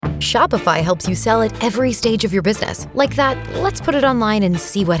Shopify helps you sell at every stage of your business. Like that, let's put it online and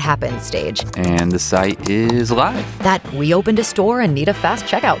see what happens stage. And the site is live. That we opened a store and need a fast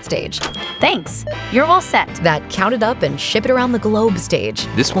checkout stage. Thanks. You're all set. That count it up and ship it around the globe stage.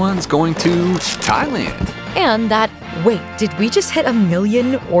 This one's going to Thailand. And that, wait, did we just hit 1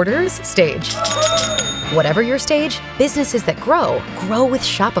 million orders stage? Whatever your stage, businesses that grow with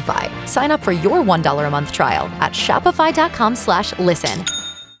Shopify. Sign up for your $1 a month trial at shopify.com/listen.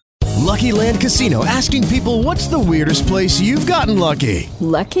 Lucky Land Casino, asking people, what's the weirdest place you've gotten lucky?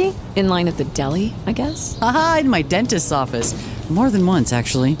 Lucky? In line at the deli, I guess? Aha, in my dentist's office. More than once,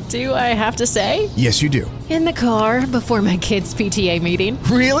 actually. Do I have to say? Yes, you do. In the car before my kids' PTA meeting.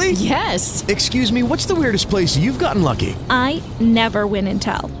 Really? Yes. Excuse me, what's the weirdest place you've gotten lucky? I never win and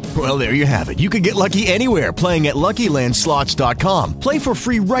tell. Well, there you have it. You can get lucky anywhere, playing at LuckyLandSlots.com. Play for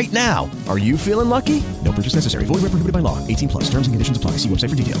free right now. Are you feeling lucky? No purchase necessary. Void where prohibited by law. 18+. Terms and conditions apply. See website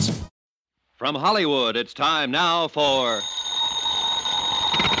for details. From Hollywood, it's time now for...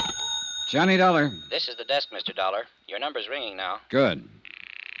 Johnny Dollar. This is the desk, Mr. Dollar. Your number's ringing now. Good.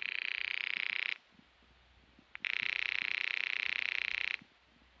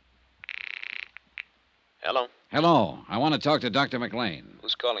 Hello? Hello. I want to talk to Dr. McClain.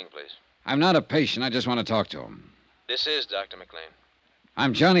 Who's calling, please? I'm not a patient. I just want to talk to him. This is Dr. McClain.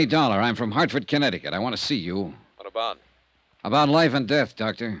 I'm Johnny Dollar. I'm from Hartford, Connecticut. I want to see you. What about? About life and death,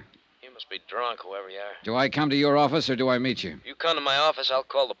 Doctor. You must be drunk, whoever you are. Do I come to your office or do I meet you? You come to my office, I'll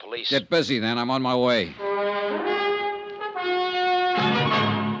call the police. Get busy, then. I'm on my way.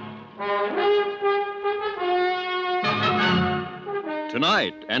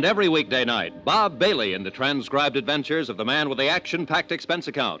 Tonight and every weekday night, Bob Bailey in the transcribed adventures of the man with the action-packed expense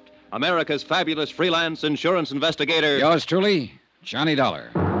account, America's fabulous freelance insurance investigator. Yours truly, Johnny Dollar.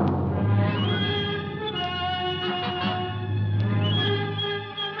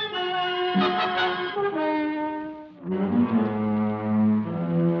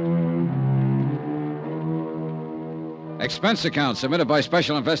 Expense account submitted by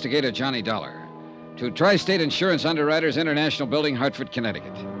Special Investigator Johnny Dollar to Tri-State Insurance Underwriters International Building, Hartford,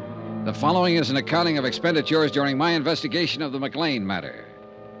 Connecticut. The following is an accounting of expenditures during my investigation of the McClain matter.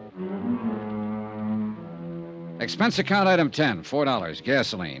 Expense account item 10, $4,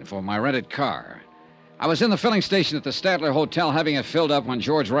 gasoline for my rented car. I was in the filling station at the Statler Hotel having it filled up when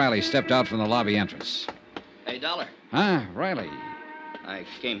George Riley stepped out from the lobby entrance. Hey, Dollar. Huh, Riley? I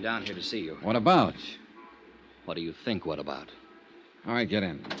came down here to see you. What about? What do you think, what about? All right, get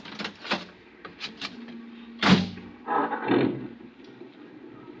in.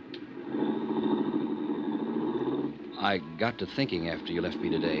 I got to thinking after you left me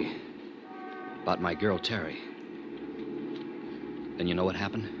today about my girl, Terry. And you know what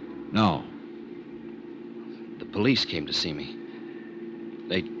happened? No. The police came to see me.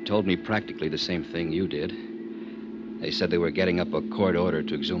 They told me practically the same thing you did. They said they were getting up a court order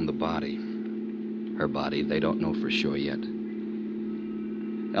to exhume the body. Her body, they don't know for sure yet.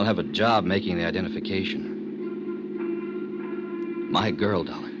 They'll have a job making the identification. My girl,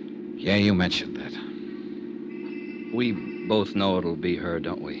 Dollar. Yeah, you mentioned that. We both know it'll be her,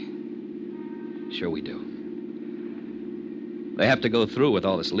 don't we? Sure we do. They have to go through with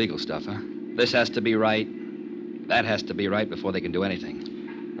all this legal stuff, huh? This has to be right. That has to be right before they can do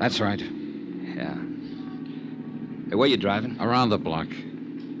anything. That's right. Yeah. Hey, where you driving? Around the block.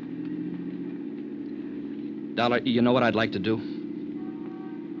 Dollar, you know what I'd like to do?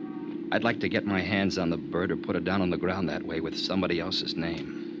 I'd like to get my hands on the bird or put it down on the ground that way with somebody else's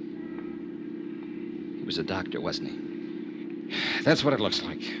name. He was a doctor, wasn't he? That's what it looks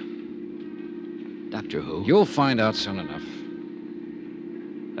like. Doctor who? You'll find out soon enough.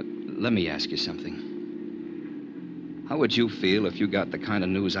 Let me ask you something. How would you feel if you got the kind of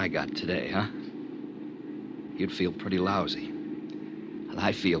news I got today, huh? You'd feel pretty lousy. Well,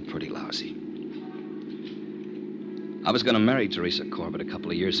 I feel pretty lousy. I was going to marry Teresa Corbett a couple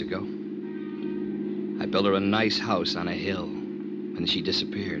of years ago. I built her a nice house on a hill, and she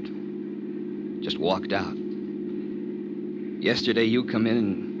disappeared. Just walked out. Yesterday, you come in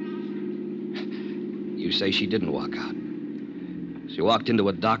and you say she didn't walk out. She walked into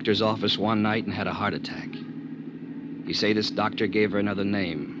a doctor's office one night and had a heart attack. You say this doctor gave her another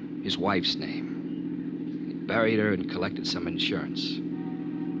name, his wife's name. He buried her and collected some insurance.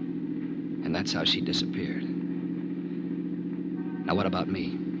 And that's how she disappeared. Now, what about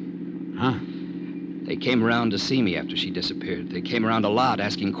me? Huh? They came around to see me after she disappeared. They came around a lot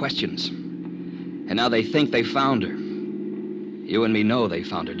asking questions. And now they think they found her. You and me know they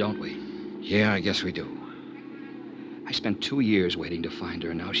found her, don't we? Yeah, I guess we do. I spent 2 years waiting to find her,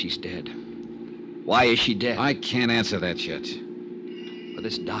 and now she's dead. Why is she dead? I can't answer that yet. But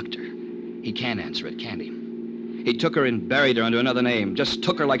this doctor, he can't answer it, can he? He took her and buried her under another name. Just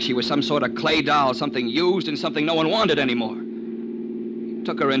took her like she was some sort of clay doll, something used and something no one wanted anymore. He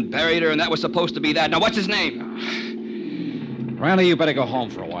took her and buried her, and that was supposed to be that. Now, what's his name? Riley, you better go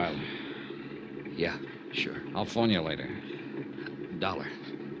home for a while. Yeah, sure. I'll phone you later. Dollar.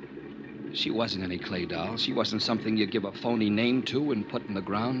 She wasn't any clay doll. She wasn't something you give a phony name to and put in the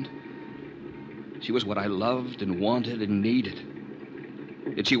ground. She was what I loved and wanted and needed.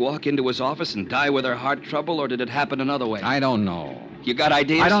 Did she walk into his office and die with her heart trouble, or did it happen another way? I don't know. You got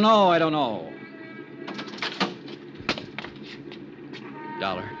ideas? I don't know.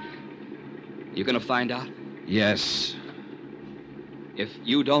 Dollar, you gonna find out? Yes. If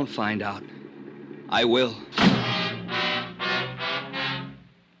you don't find out, I will.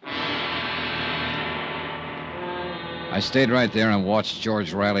 I stayed right there and watched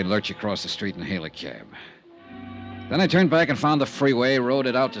George Riley lurch across the street and hail a cab. Then I turned back and found the freeway, rode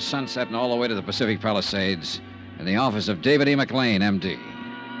it out to Sunset and all the way to the Pacific Palisades in the office of David E. McClain, M.D.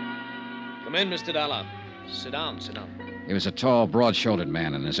 Come in, Mr. Dollar. Sit down. He was a tall, broad-shouldered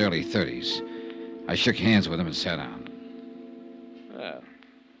man in his early 30s. I shook hands with him and sat down. Well,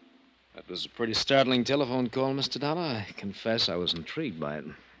 that was a pretty startling telephone call, Mr. Dollar. I confess I was intrigued by it.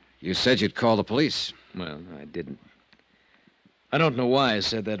 You said you'd call the police. Well, I didn't. I don't know why I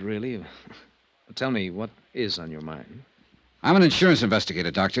said that, really. Tell me, what is on your mind? I'm an insurance investigator,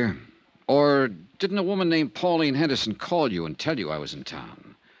 Doctor. Or didn't a woman named Pauline Henderson call you and tell you I was in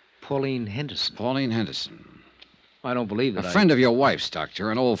town? Pauline Henderson? Pauline Henderson. I don't believe that. A friend of your wife's,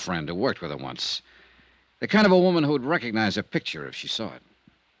 Doctor, an old friend who worked with her once. The kind of a woman who would recognize a picture if she saw it.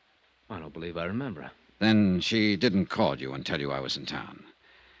 I don't believe I remember her. Then she didn't call you and tell you I was in town.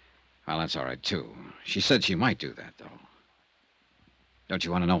 Well, that's all right, too. She said she might do that, though. Don't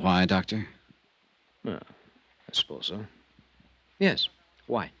you want to know why, Doctor? Well, I suppose so. Yes.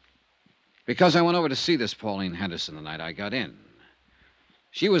 Why? Because I went over to see this Pauline Henderson the night I got in.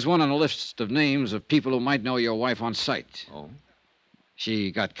 She was one on a list of names of people who might know your wife on sight. Oh?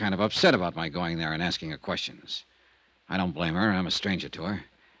 She got kind of upset about my going there and asking her questions. I don't blame her. I'm a stranger to her.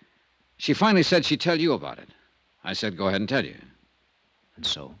 She finally said she'd tell you about it. I said, go ahead and tell you. And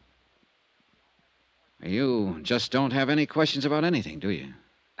so? You just don't have any questions about anything, do you?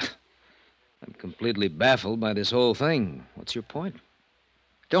 I'm completely baffled by this whole thing. What's your point?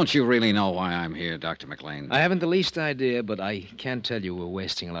 Don't you really know why I'm here, Dr. McClain? I haven't the least idea, but I can tell you we're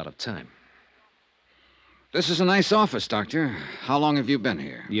wasting a lot of time. This is a nice office, Doctor. How long have you been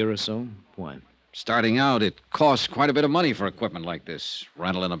here? A year or so. Why? Starting out, it costs quite a bit of money for equipment like this.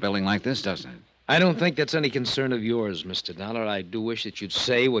 Rental in a building like this, doesn't it? I don't think that's any concern of yours, Mr. Dollar. I do wish that you'd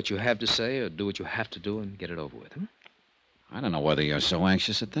say what you have to say or do what you have to do and get it over with. I don't know whether you're so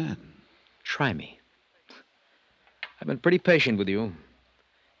anxious at that. Try me. I've been pretty patient with you.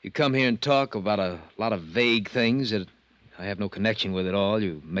 You come here and talk about a lot of vague things that I have no connection with at all.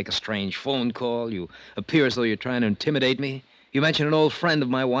 You make a strange phone call. You appear as though you're trying to intimidate me. You mention an old friend of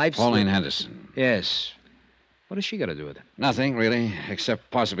my wife's. Pauline Henderson. Yes. What has she got to do with it? Nothing, really, except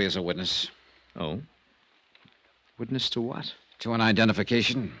possibly as a witness. Oh? Witness to what? To an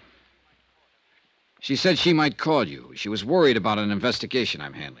identification. She said she might call you. She was worried about an investigation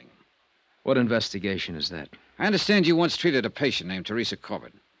I'm handling. What investigation is that? I understand you once treated a patient named Teresa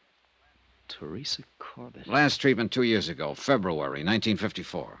Corbett. Teresa Corbett? Last treatment 2 years ago, February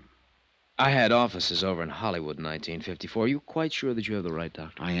 1954. I had offices over in Hollywood in 1954. Are you quite sure that you have the right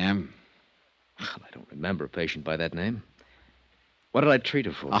doctor? I am. Well, I don't remember a patient by that name. What did I treat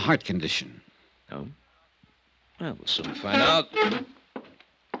her for? A heart condition. Oh? Well, we'll soon find out.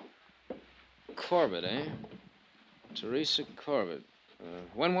 Corbett, eh? Teresa Corbett.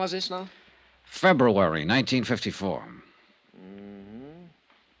 When was this now? February 1954.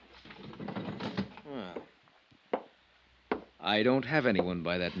 Well, I don't have anyone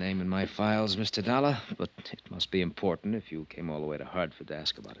by that name in my files, Mr. Dollar, but it must be important if you came all the way to Hartford to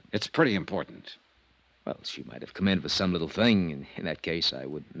ask about it. It's pretty important. Well, she might have come in for some little thing, and in that case, I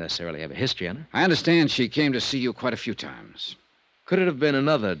wouldn't necessarily have a history on her. I understand she came to see you quite a few times. Could it have been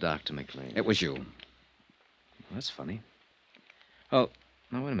another Dr. McClain? It was you. Well, that's funny. Oh,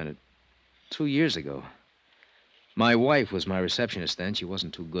 now, wait a minute. 2 years ago. My wife was my receptionist then. She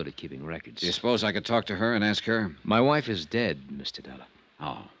wasn't too good at keeping records. Do you suppose I could talk to her and ask her? My wife is dead, Mr. Dollar.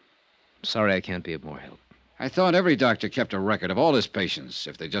 Oh. Sorry I can't be of more help. I thought every doctor kept a record of all his patients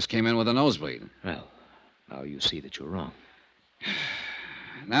if they just came in with a nosebleed. Well, now you see that you're wrong.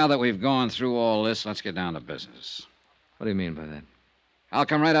 Now that we've gone through all this, let's get down to business. What do you mean by that? I'll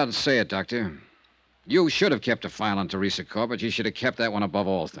come right out and say it, Doctor. You should have kept a file on Teresa Corbett. You should have kept that one above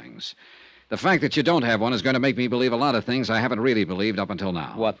all things. The fact that you don't have one is going to make me believe a lot of things I haven't really believed up until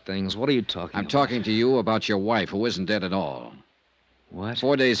now. What things? What are you talking I'm about? talking to you about your wife, who isn't dead at all. What?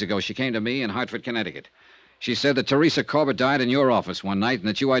 4 days ago, she came to me in Hartford, Connecticut. She said that Teresa Corbett died in your office one night and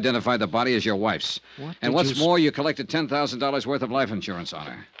that you identified the body as your wife's. What And did what's you more, you collected $10,000 worth of life insurance on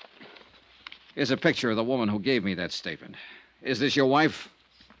her. Here's a picture of the woman who gave me that statement. Is this your wife?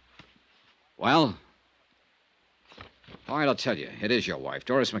 Well? All right, I'll tell you. It is your wife,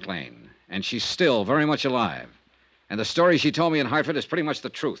 Doris McClain. And she's still very much alive. And the story she told me in Hartford is pretty much the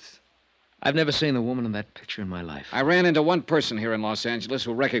truth. I've never seen the woman in that picture in my life. I ran into one person here in Los Angeles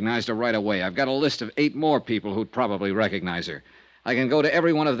who recognized her right away. I've got a list of 8 more people who'd probably recognize her. I can go to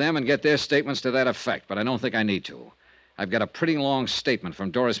every one of them and get their statements to that effect, but I don't think I need to. I've got a pretty long statement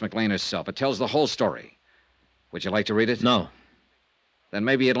from Doris McClain herself. It tells the whole story. Would you like to read it? No. Then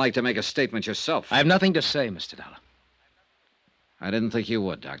maybe you'd like to make a statement yourself. I have nothing to say, Mr. Dollar. I didn't think you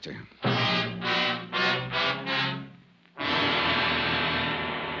would, Doctor.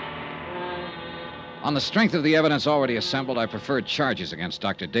 On the strength of the evidence already assembled, I preferred charges against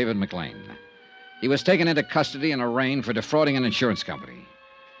Dr. David McClain. He was taken into custody and arraigned for defrauding an insurance company.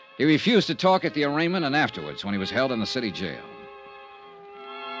 He refused to talk at the arraignment and afterwards when he was held in the city jail.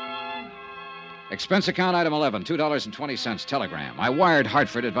 Expense account item 11, $2.20, telegram. I wired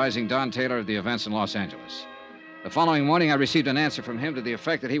Hartford advising Don Taylor of the events in Los Angeles. The following morning, I received an answer from him to the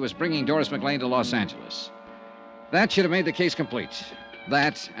effect that he was bringing Doris McClain to Los Angeles. That should have made the case complete.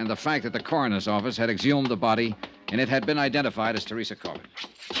 That and the fact that the coroner's office had exhumed the body and it had been identified as Teresa Corbett.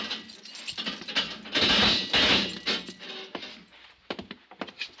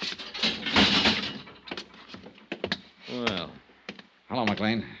 Well. Hello,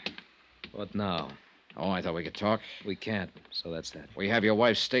 McClain. What now? Oh, I thought we could talk. We can't, so that's that. We have your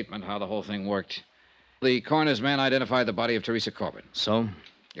wife's statement, how the whole thing worked. The coroner's man identified the body of Teresa Corbett. So?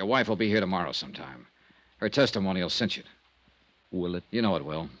 Your wife will be here tomorrow sometime. Her testimony will cinch it. Will it? You know it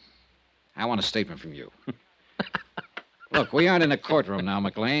will. I want a statement from you. Look, we aren't in a courtroom now,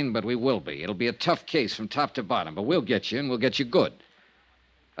 McClain, but we will be. It'll be a tough case from top to bottom, but we'll get you, and we'll get you good.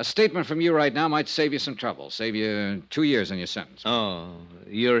 A statement from you right now might save you some trouble, save you 2 years on your sentence. Oh,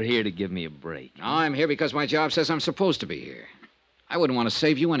 you're here to give me a break. No, I'm here because my job says I'm supposed to be here. I wouldn't want to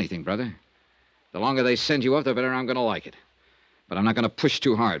save you anything, brother. The longer they send you up, the better I'm going to like it. But I'm not going to push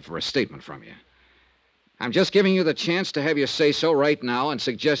too hard for a statement from you. I'm just giving you the chance to have your say-so right now and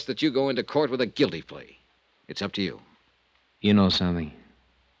suggest that you go into court with a guilty plea. It's up to you. You know something?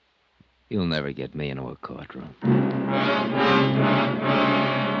 You'll never get me into a courtroom.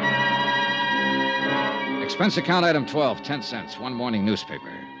 Expense account item 12, 10 cents, one morning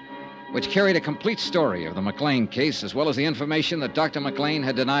newspaper, which carried a complete story of the McClain case as well as the information that Dr. McClain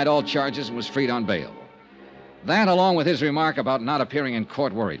had denied all charges and was freed on bail. That, along with his remark about not appearing in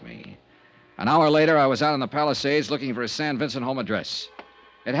court, worried me. An hour later, I was out in the Palisades looking for his San Vincent home address.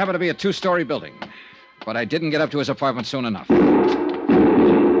 It happened to be a 2-story building, but I didn't get up to his apartment soon enough.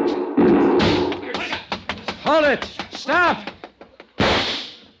 Hold it! Stop!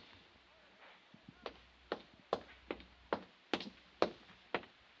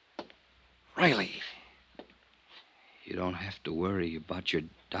 Riley. You don't have to worry about your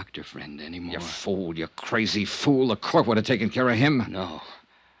doctor friend anymore. You fool, you crazy fool. The court would have taken care of him. No.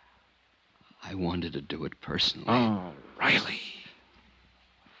 I wanted to do it personally. Oh, Riley.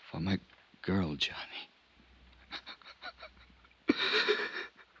 For my girl, Johnny.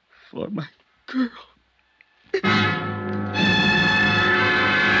 For my girl.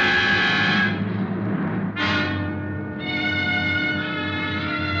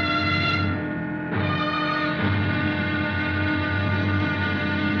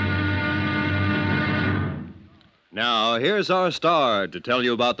 Now, here's our star to tell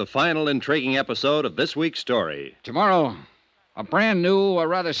you about the final intriguing episode of this week's story. Tomorrow, a brand new, a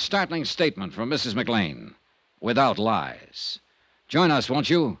rather startling statement from Mrs. McClain, without lies. Join us, won't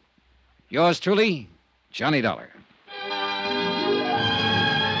you? Yours truly, Johnny Dollar.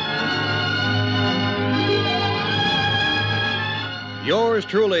 Yours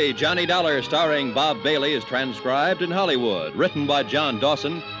truly, Johnny Dollar, starring Bob Bailey, is transcribed in Hollywood. Written by John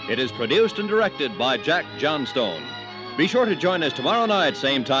Dawson, it is produced and directed by Jack Johnstone. Be sure to join us tomorrow night,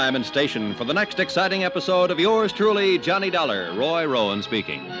 same time and station, for the next exciting episode of Yours truly, Johnny Dollar. Roy Rowan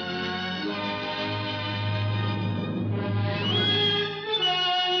speaking.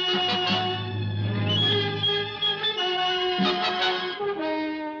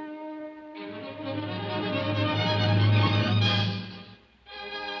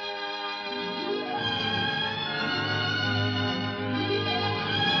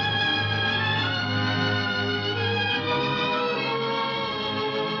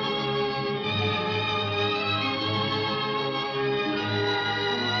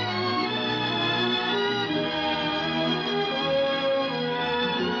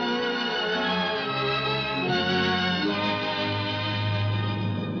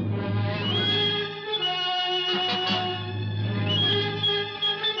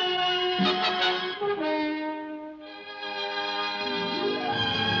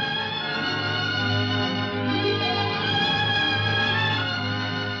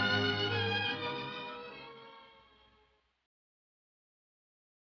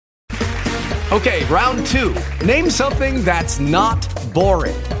 Okay, round 2. Name something that's not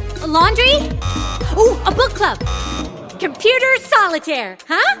boring. A laundry? Ooh, a book club. Computer solitaire,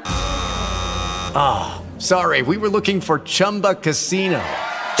 huh? Ah, oh, sorry. We were looking for Chumba Casino.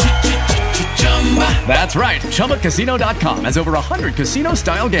 That's right. ChumbaCasino.com has over 100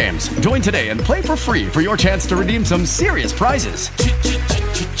 casino-style games. Join today and play for free for your chance to redeem some serious prizes.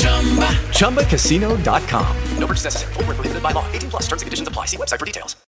 ChumbaCasino.com. No purchase necessary. Void where prohibited by law. 18+. Terms and conditions apply. See website for details.